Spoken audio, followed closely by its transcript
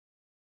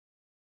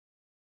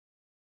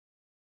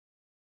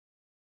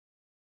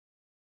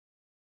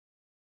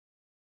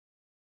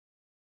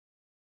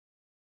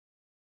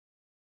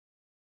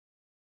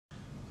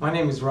My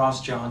name is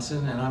Ross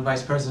Johnson and I'm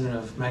Vice President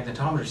of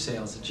Magnetometer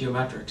Sales at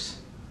Geometrics.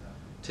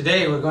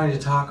 Today we're going to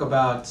talk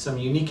about some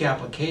unique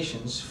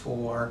applications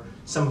for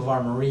some of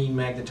our marine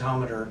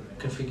magnetometer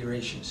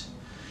configurations.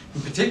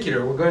 In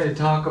particular, we're going to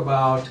talk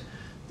about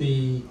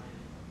the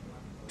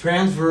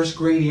Transverse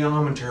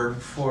Gradiometer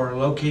for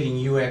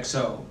locating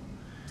UXO.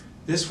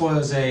 This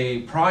was a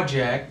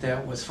project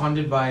that was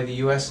funded by the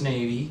U.S.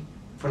 Navy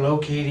for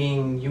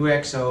locating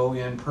UXO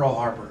in Pearl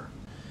Harbor.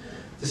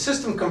 The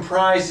system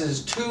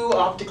comprises two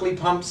optically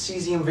pumped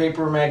cesium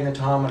vapor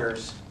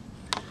magnetometers.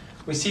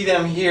 We see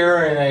them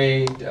here in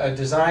a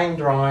design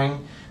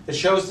drawing that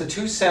shows the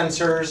two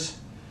sensors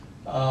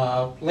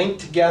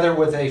linked together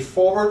with a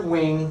forward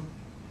wing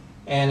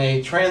and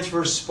a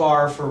transverse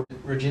spar for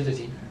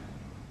rigidity.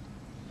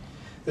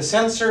 The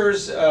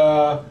sensors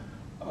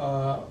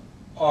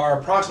are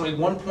approximately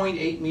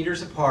 1.8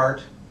 meters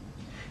apart.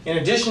 In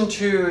addition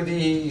to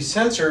the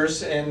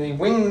sensors and the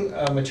wing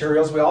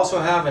materials, we also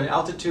have an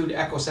altitude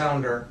echo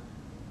sounder.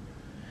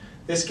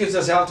 This gives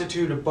us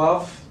altitude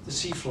above the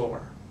seafloor,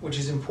 which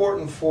is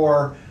important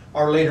for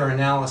our later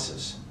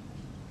analysis.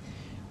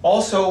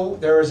 Also,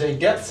 there is a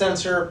depth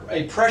sensor,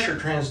 a pressure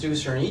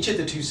transducer in each of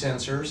the two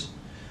sensors,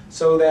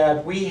 so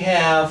that we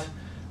have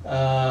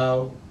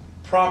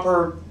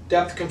proper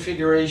depth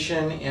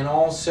configuration, and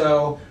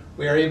also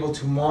we are able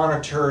to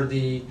monitor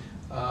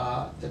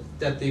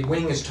that the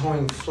wing is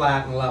towing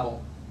flat and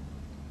level.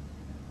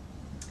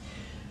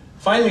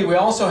 Finally, we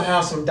also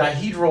have some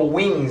dihedral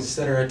wings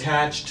that are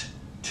attached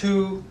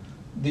to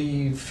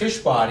the fish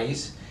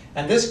bodies,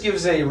 and this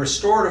gives a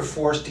restorative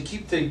force to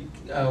keep the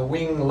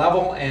wing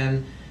level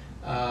and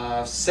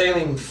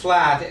sailing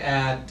flat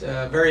at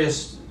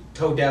various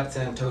tow depth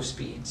and tow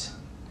speeds.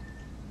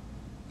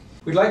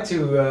 We'd like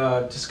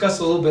to discuss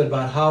a little bit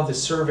about how the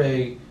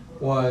survey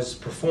was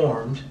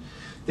performed.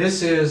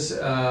 This is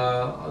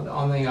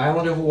on the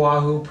island of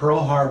Oahu, Pearl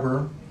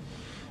Harbor.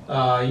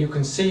 You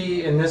can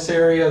see in this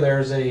area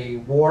there's a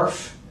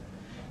wharf,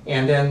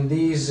 and then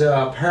these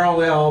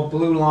parallel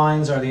blue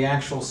lines are the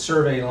actual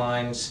survey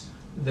lines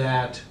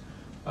that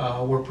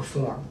were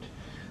performed.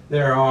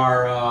 There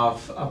are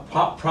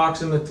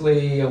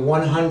approximately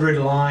 100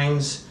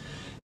 lines.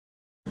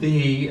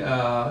 The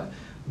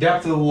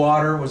depth of the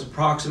water was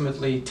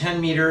approximately 10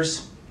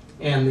 meters.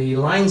 And the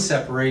line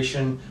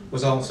separation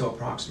was also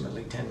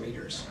approximately 10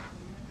 meters.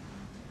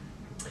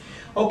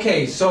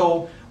 Okay,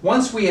 so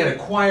once we had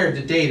acquired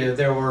the data,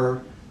 there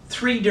were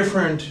three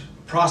different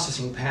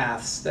processing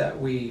paths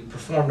that we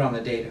performed on the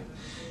data.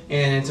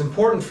 And it's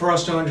important for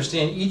us to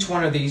understand each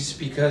one of these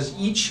because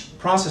each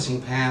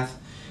processing path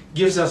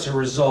gives us a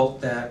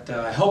result that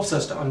helps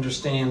us to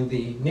understand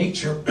the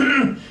nature,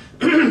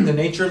 the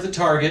nature of the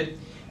target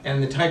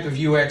and the type of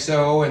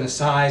UXO and the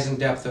size and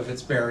depth of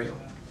its burial.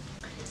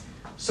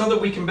 So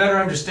that we can better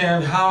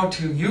understand how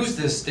to use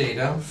this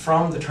data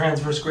from the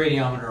transverse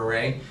gradiometer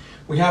array,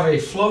 we have a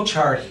flow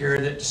chart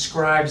here that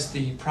describes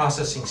the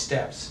processing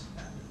steps.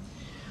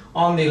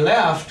 On the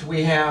left,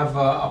 we have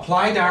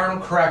apply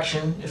diurnal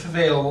correction, if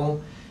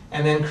available,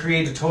 and then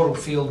create a total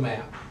field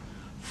map.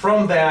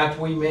 From that,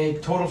 we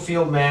make total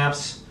field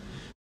maps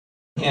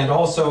and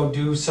also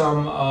do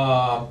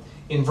some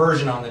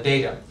inversion on the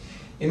data.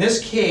 In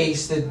this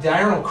case, the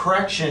diurnal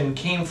correction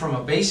came from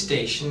a base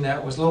station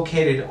that was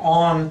located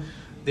on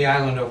the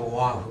island of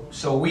Oahu.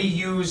 So we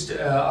used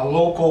a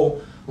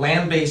local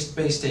land-based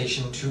base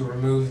station to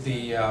remove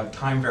the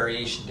time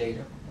variation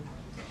data.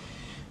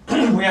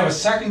 We have a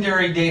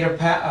secondary data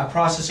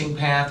processing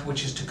path,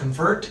 which is to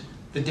convert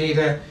the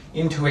data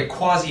into a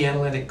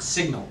quasi-analytic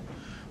signal.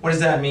 What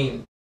does that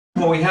mean?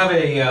 Well, we have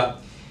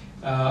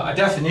a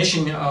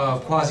definition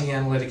of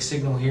quasi-analytic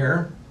signal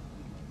here,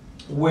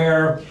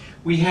 where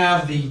we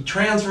have the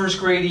transverse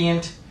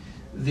gradient,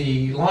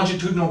 the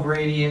longitudinal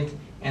gradient,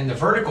 and the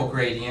vertical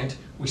gradient.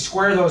 We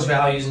square those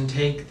values and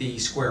take the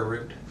square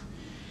root.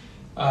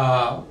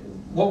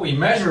 What we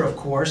measure, of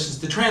course, is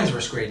the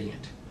transverse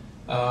gradient.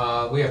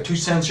 We have two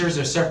sensors.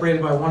 They're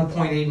separated by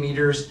 1.8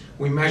 meters.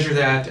 We measure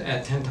that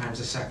at 10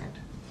 times a second.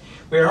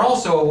 We are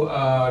also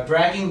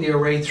dragging the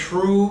array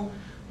through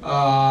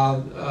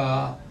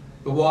the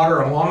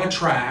water along a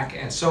track,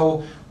 and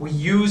so we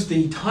use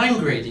the time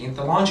gradient,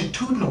 the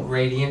longitudinal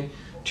gradient,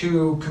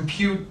 to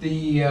compute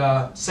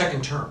the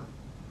second term.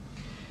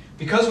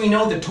 Because we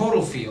know the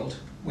total field,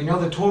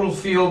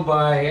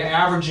 by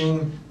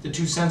averaging the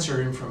two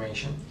sensor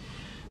information,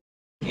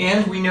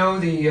 and we know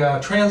the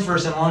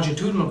transverse and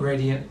longitudinal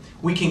gradient,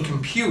 we can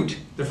compute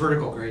the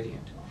vertical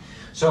gradient.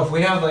 So if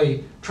we have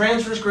the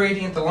transverse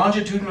gradient, the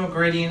longitudinal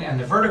gradient, and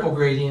the vertical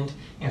gradient,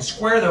 and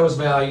square those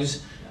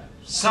values,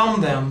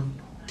 sum them,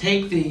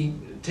 take the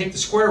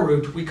square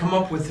root, we come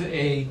up with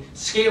a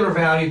scalar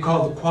value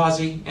called the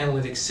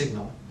quasi-analytic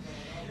signal.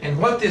 And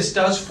what this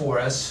does for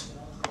us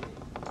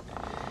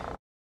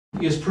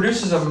is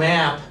produces a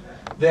map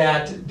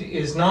that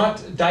is not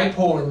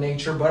dipole in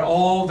nature, but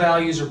all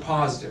values are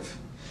positive.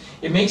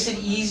 It makes it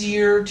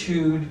easier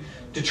to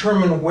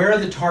determine where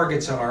the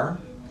targets are,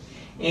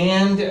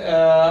 and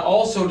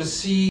also to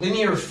see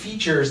linear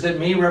features that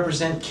may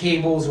represent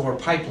cables or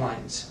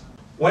pipelines.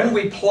 When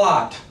we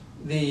plot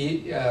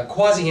the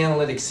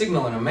quasi-analytic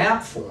signal in a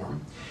map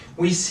form,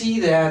 we see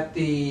that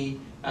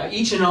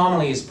each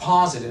anomaly is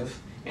positive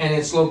and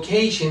its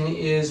location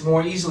is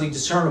more easily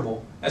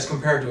discernible as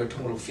compared to a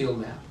total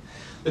field map.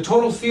 The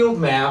total field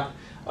map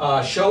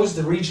shows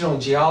the regional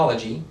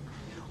geology,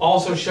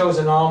 also shows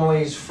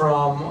anomalies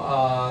from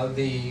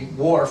the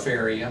wharf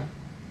area.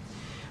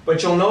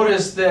 But you'll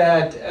notice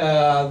that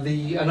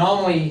the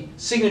anomaly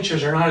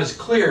signatures are not as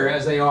clear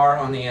as they are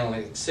on the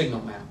analytic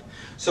signal map.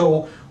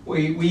 So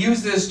we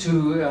use this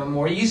to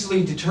more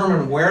easily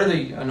determine where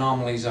the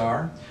anomalies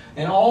are,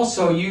 and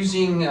also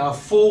using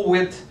full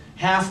width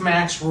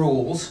half-max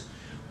rules,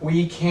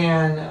 we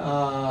can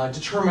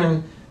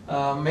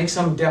make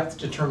some depth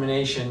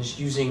determinations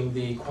using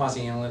the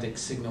quasi-analytic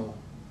signal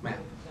map.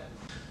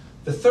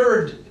 The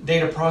third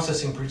data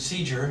processing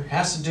procedure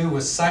has to do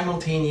with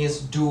simultaneous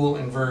dual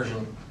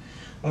inversion.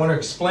 I want to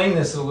explain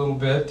this a little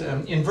bit.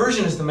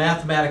 Inversion is the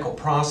mathematical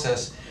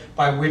process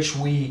by which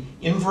we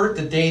invert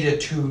the data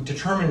to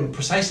determine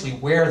precisely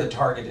where the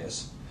target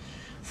is.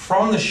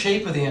 From the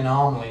shape of the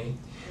anomaly,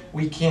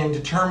 we can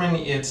determine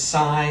its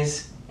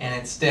size and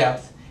its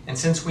depth, and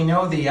since we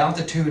know the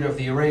altitude of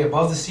the array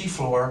above the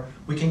seafloor,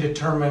 we can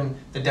determine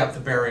the depth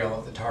of burial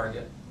of the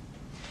target.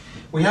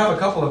 We have a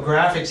couple of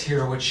graphics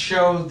here which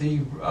show the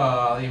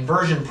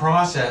inversion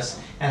process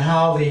and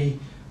how the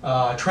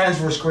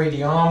transverse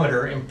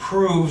gradiometer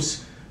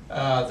improves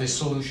the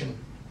solution.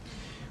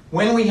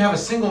 When we have a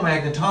single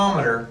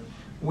magnetometer,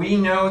 we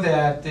know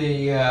that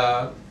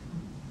the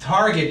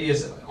target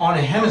is on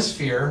a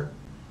hemisphere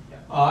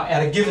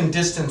at a given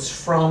distance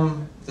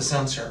from the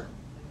sensor.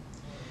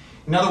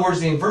 In other words,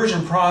 the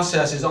inversion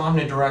process is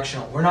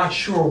omnidirectional. We're not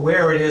sure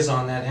where it is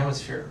on that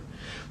hemisphere.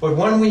 But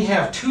when we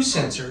have two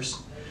sensors,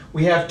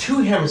 we have two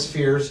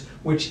hemispheres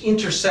which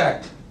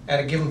intersect at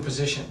a given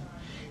position.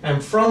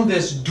 And from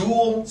this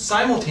dual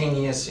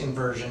simultaneous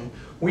inversion,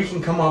 we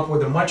can come up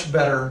with a much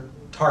better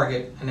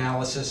target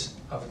analysis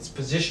of its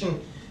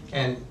position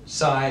and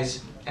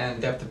size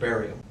and depth of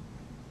burial.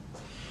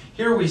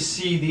 Here we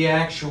see the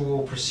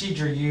actual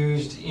procedure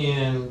used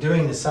in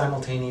doing the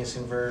simultaneous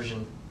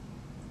inversion.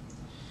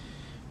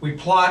 We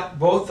plot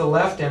both the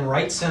left and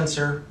right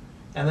sensor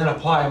and then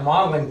apply a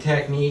modeling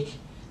technique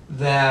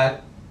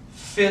that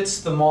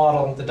fits the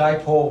model, the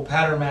dipole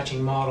pattern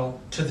matching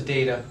model, to the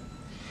data.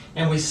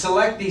 And we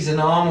select these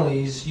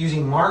anomalies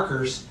using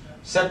markers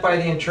set by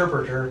the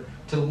interpreter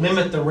to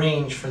limit the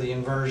range for the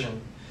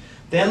inversion.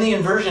 Then the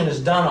inversion is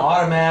done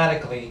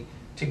automatically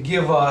to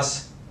give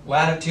us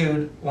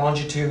latitude,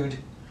 longitude,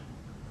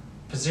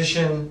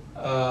 position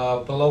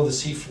below the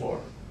seafloor.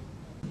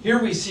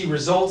 Here we see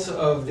results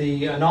of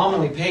the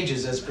anomaly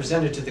pages as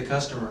presented to the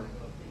customer.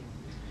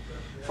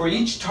 For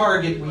each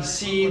target, we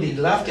see the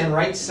left and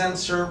right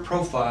sensor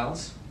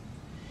profiles,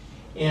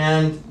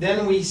 and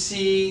then we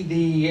see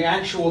the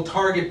actual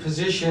target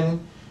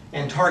position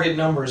and target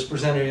numbers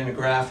presented in a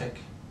graphic.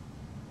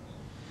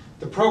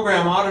 The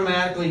program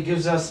automatically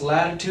gives us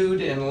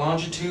latitude and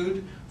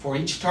longitude for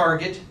each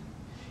target.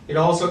 It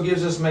also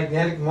gives us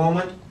magnetic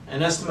moment,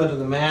 an estimate of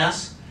the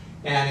mass,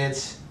 and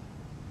its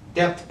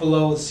depth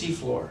below the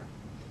seafloor.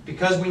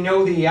 Because we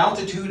know the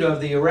altitude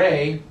of the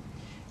array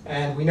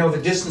and we know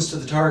the distance to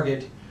the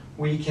target,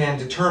 we can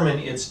determine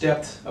its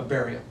depth of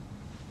burial.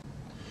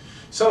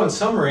 So in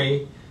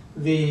summary,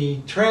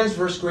 the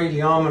transverse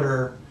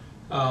gradiometer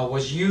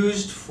was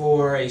used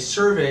for a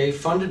survey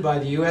funded by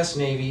the U.S.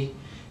 Navy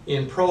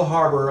in Pearl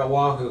Harbor,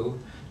 Oahu,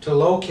 to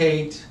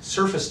locate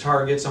surface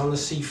targets on the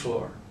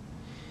seafloor.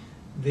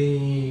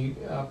 The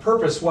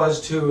purpose was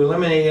to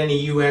eliminate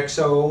any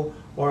UXO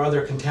or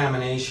other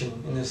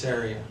contamination in this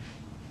area.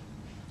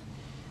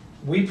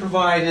 We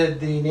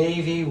provided the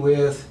Navy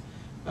with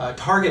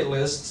target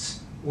lists,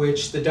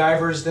 which the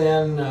divers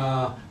then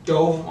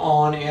dove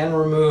on and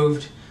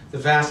removed. The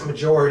vast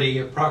majority,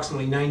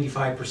 approximately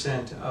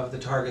 95% of the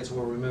targets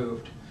were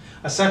removed.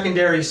 A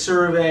secondary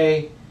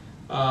survey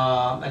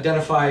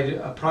identified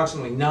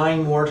approximately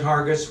 9 more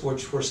targets,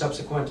 which were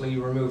subsequently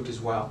removed as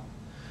well.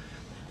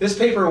 This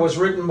paper was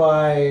written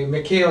by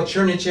Mikhail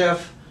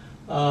Chernychev,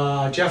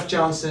 Jeff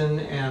Johnson,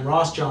 and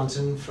Ross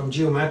Johnson from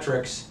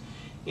Geometrics,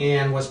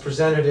 and was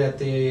presented at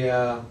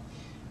the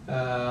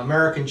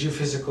American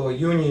Geophysical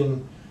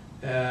Union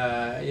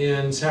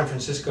in San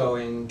Francisco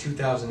in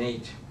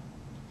 2008.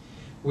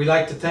 We'd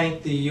like to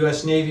thank the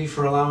U.S. Navy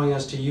for allowing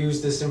us to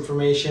use this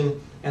information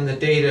and the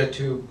data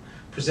to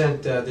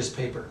present this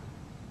paper.